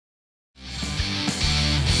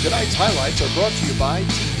Tonight's highlights are brought to you by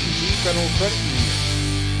TPG Federal Credit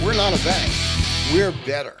Union. We're not a bank, we're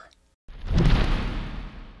better.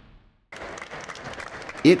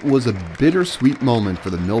 It was a bittersweet moment for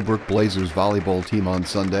the Millbrook Blazers volleyball team on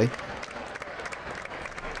Sunday.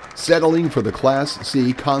 Settling for the Class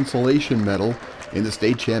C consolation medal in the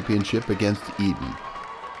state championship against Eden.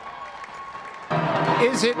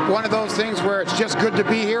 Is it one of those things where it's just good to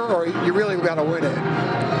be here, or you really got to win it?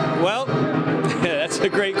 Well, that's a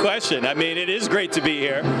great question. I mean, it is great to be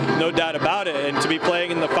here, no doubt about it, and to be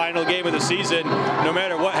playing in the final game of the season, no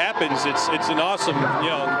matter what happens, it's an awesome,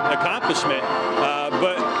 accomplishment.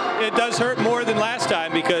 But it does hurt more than last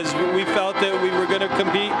time because we felt that we were going to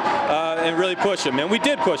compete and really push them, and we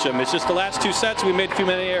did push them. It's just the last two sets we made too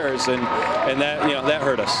many errors, and that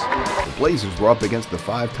hurt us. The Blazers were up against the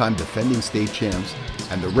five-time defending state champs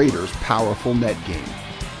and the Raiders' powerful net game.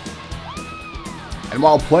 And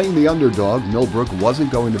while playing the underdog, Millbrook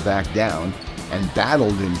wasn't going to back down and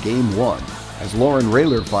battled in Game 1 as Lauren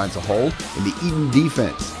Rayler finds a hole in the Eden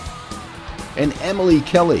defense. And Emily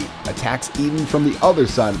Kelly attacks Eden from the other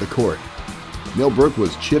side of the court. Millbrook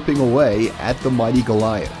was chipping away at the mighty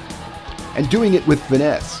Goliath and doing it with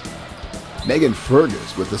finesse. Megan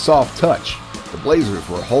Fergus with the soft touch. The Blazers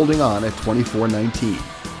were holding on at 24-19.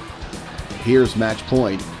 Here's match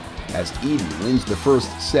point as Eden wins the first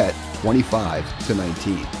set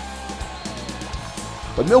 25-19.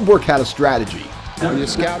 But Millbrook had a strategy. When you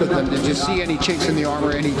scouted them, did you see any chinks in the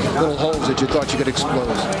armor, any little holes that you thought you could expose?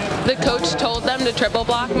 The coach told them to triple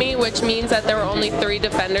block me, which means that there were only 3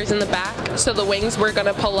 defenders in the back, so the wings were going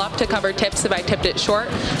to pull up to cover tips if I tipped it short,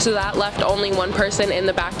 so that left only one person in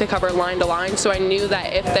the back to cover line to line, so I knew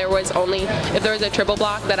that if there was a triple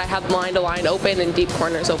block, that I had line to line open and deep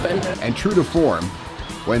corners open. And true to form,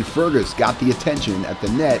 when Fergus got the attention at the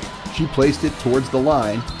net, she placed it towards the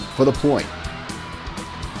line for the point.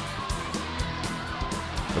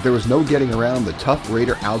 But there was no getting around the tough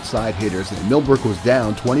Raider outside hitters, and Millbrook was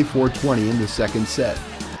down 24-20 in the second set.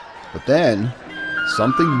 But then,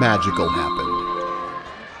 something magical happened.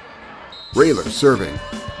 Rayler serving.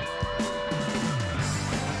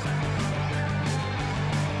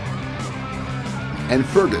 And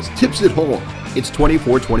Fergus tips it home. It's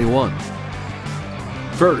 24-21.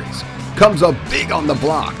 Fergus comes up big on the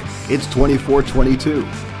block. It's 24-22.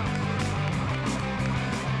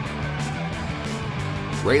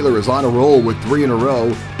 Rayler is on a roll with 3 in a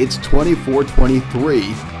row. It's 24-23.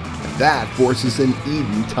 And that forces an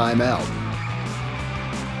Eden timeout.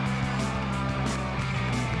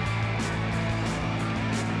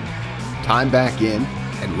 Time back in,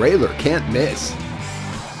 and Rayler can't miss.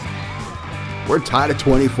 We're tied at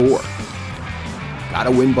 24.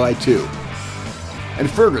 Gotta win by 2. And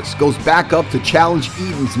Fergus goes back up to challenge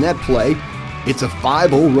Eden's net play. It's a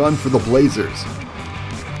 5-0 run for the Blazers.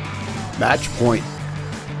 Match point.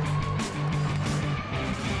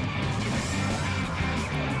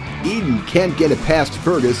 Eden can't get it past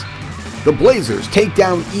Fergus. The Blazers take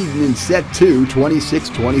down Eden in set 2,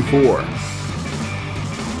 26-24.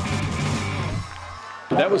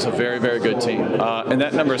 That was a very, very good team. And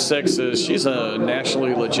that number 6 she's a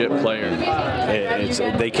nationally legit player.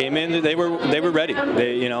 They came in, they were ready.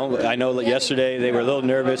 I know that yesterday they were a little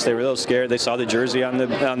nervous, they were a little scared. They saw the jersey on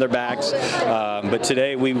their backs. But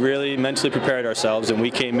today we really mentally prepared ourselves and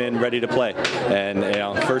we came in ready to play. And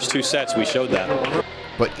first 2 sets we showed that.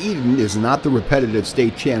 But Eden is not the repetitive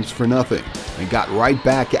state champs for nothing and got right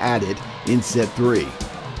back at it in set 3.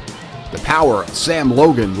 The power of Sam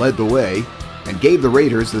Logan led the way and gave the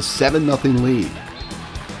Raiders a 7-0 lead.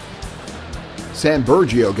 Sam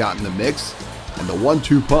Bergio got in the mix, and the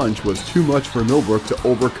 1-2 punch was too much for Millbrook to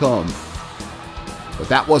overcome. But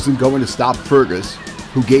that wasn't going to stop Fergus,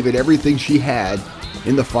 who gave it everything she had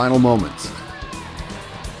in the final moments.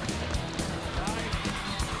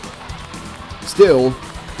 Still,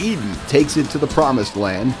 Eden takes it to the promised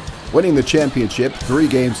land, winning the championship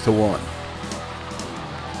 3-1.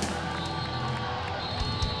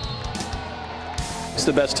 It's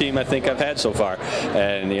the best team I think I've had so far.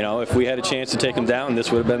 And, if we had a chance to take them down,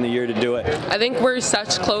 this would have been the year to do it. I think we're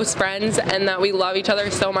such close friends and that we love each other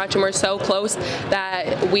so much and we're so close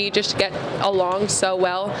that we just get along so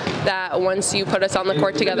well that once you put us on the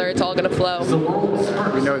court together, it's all going to flow.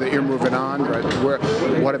 We know that you're moving on, but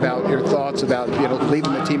what about your thoughts about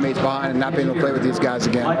leaving the teammates behind and not being able to play with these guys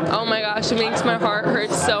again? Oh my gosh, it makes my heart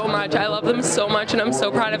hurt so much. I love them so much and I'm so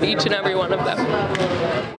proud of each and every one of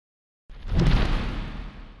them.